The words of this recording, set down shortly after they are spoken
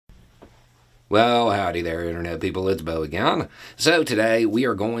Well, howdy there, Internet people. It's Bo again. So today we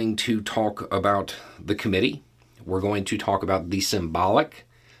are going to talk about the committee. We're going to talk about the symbolic.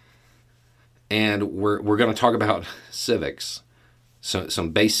 And we're going to talk about civics. So, some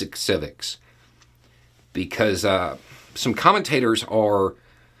basic civics. Because some commentators are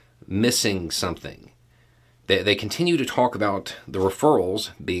missing something. They continue to talk about the referrals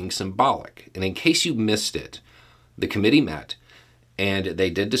being symbolic. And in case you missed it, the committee met and they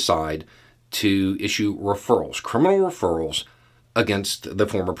did decide to issue referrals, criminal referrals, against the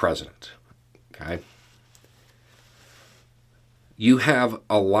former president. Okay? You have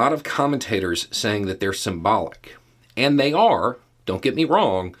a lot of commentators saying that they're symbolic. And they are, don't get me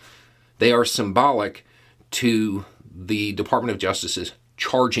wrong, they are symbolic to the Department of Justice's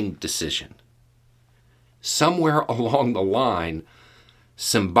charging decision. Somewhere along the line,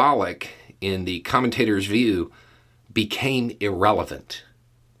 symbolic, in the commentator's view, became irrelevant.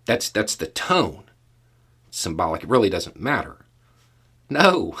 That's the tone. Symbolic. It really doesn't matter.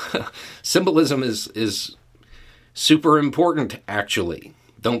 No. Symbolism is super important, actually.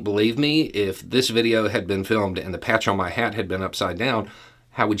 Don't believe me? If this video had been filmed and the patch on my hat had been upside down,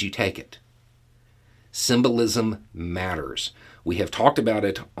 how would you take it? Symbolism matters. We have talked about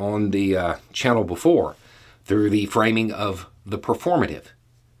it on the channel before through the framing of the performative.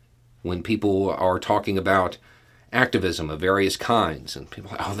 When people are talking about activism of various kinds, and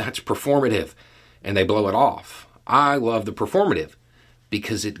people are like, oh, that's performative, and they blow it off. I love the performative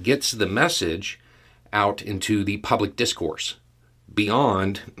because it gets the message out into the public discourse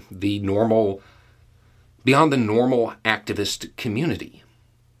beyond the normal activist community.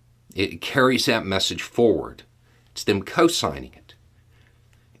 It carries that message forward. It's them co-signing it.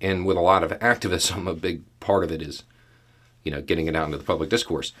 And with a lot of activism, a big part of it is, getting it out into the public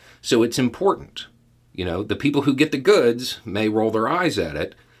discourse. So it's important. The people who get the goods may roll their eyes at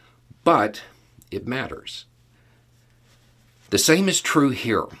it, but it matters. The same is true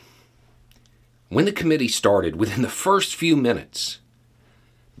here. When the committee started, within the first few minutes,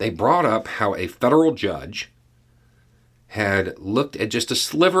 they brought up how a federal judge had looked at just a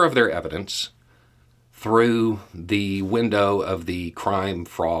sliver of their evidence through the window of the crime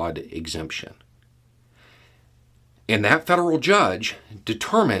fraud exemption. And that federal judge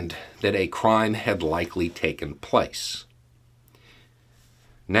determined that a crime had likely taken place.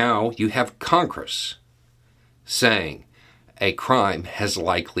 Now you have Congress saying a crime has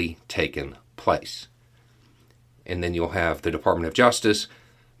likely taken place. And then you'll have the Department of Justice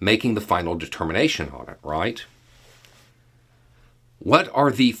making the final determination on it, right? What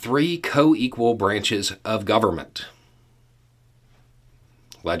are the three co-equal branches of government?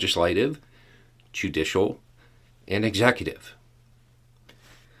 Legislative, judicial, and executive.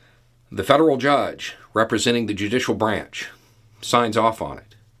 The federal judge, representing the judicial branch, signs off on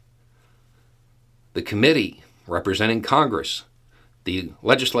it. The committee, representing Congress, the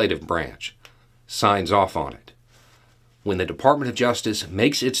legislative branch, signs off on it. When the Department of Justice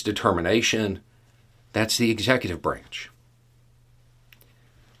makes its determination, that's the executive branch.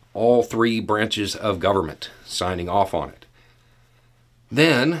 All three branches of government signing off on it.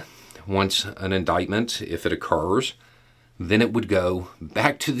 Then, once an indictment, if it occurs, then it would go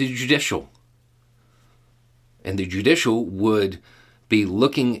back to the judicial. And the judicial would be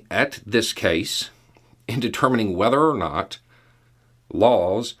looking at this case and determining whether or not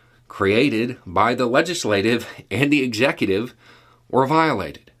laws created by the legislative and the executive were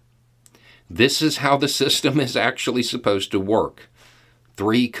violated. This is how the system is actually supposed to work.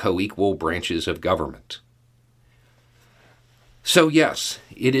 Three co-equal branches of government. So yes,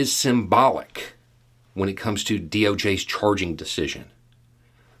 it is symbolic when it comes to DOJ's charging decision.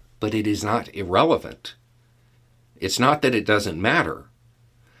 But it is not irrelevant. It's not that it doesn't matter.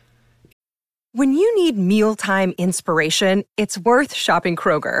 When you need mealtime inspiration, it's worth shopping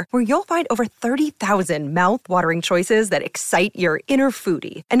Kroger, where you'll find over 30,000 mouth-watering choices that excite your inner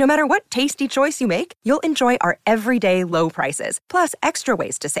foodie. And no matter what tasty choice you make, you'll enjoy our everyday low prices, plus extra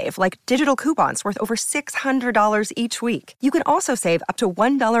ways to save, like digital coupons worth over $600 each week. You can also save up to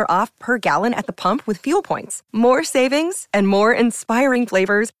 $1 off per gallon at the pump with fuel points. More savings and more inspiring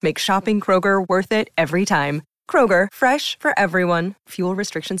flavors make shopping Kroger worth it every time. Kroger, fresh for everyone. Fuel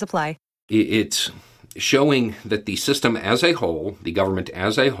restrictions apply. It's showing that the system as a whole, the government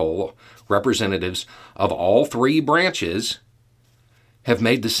as a whole, representatives of all three branches have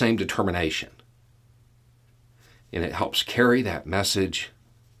made the same determination. And it helps carry that message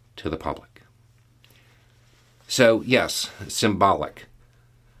to the public. So, yes, symbolic.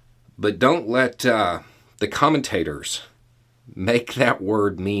 But don't let the commentators make that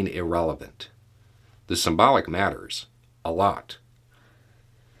word mean irrelevant. The symbolic matters a lot.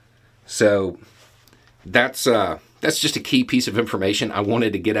 So that's just a key piece of information I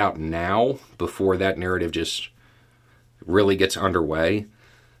wanted to get out now before that narrative just really gets underway.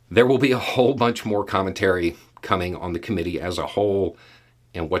 There will be a whole bunch more commentary coming on the committee as a whole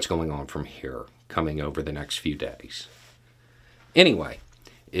and what's going on from here coming over the next few days. Anyway,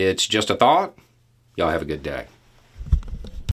 it's just a thought. Y'all have a good day.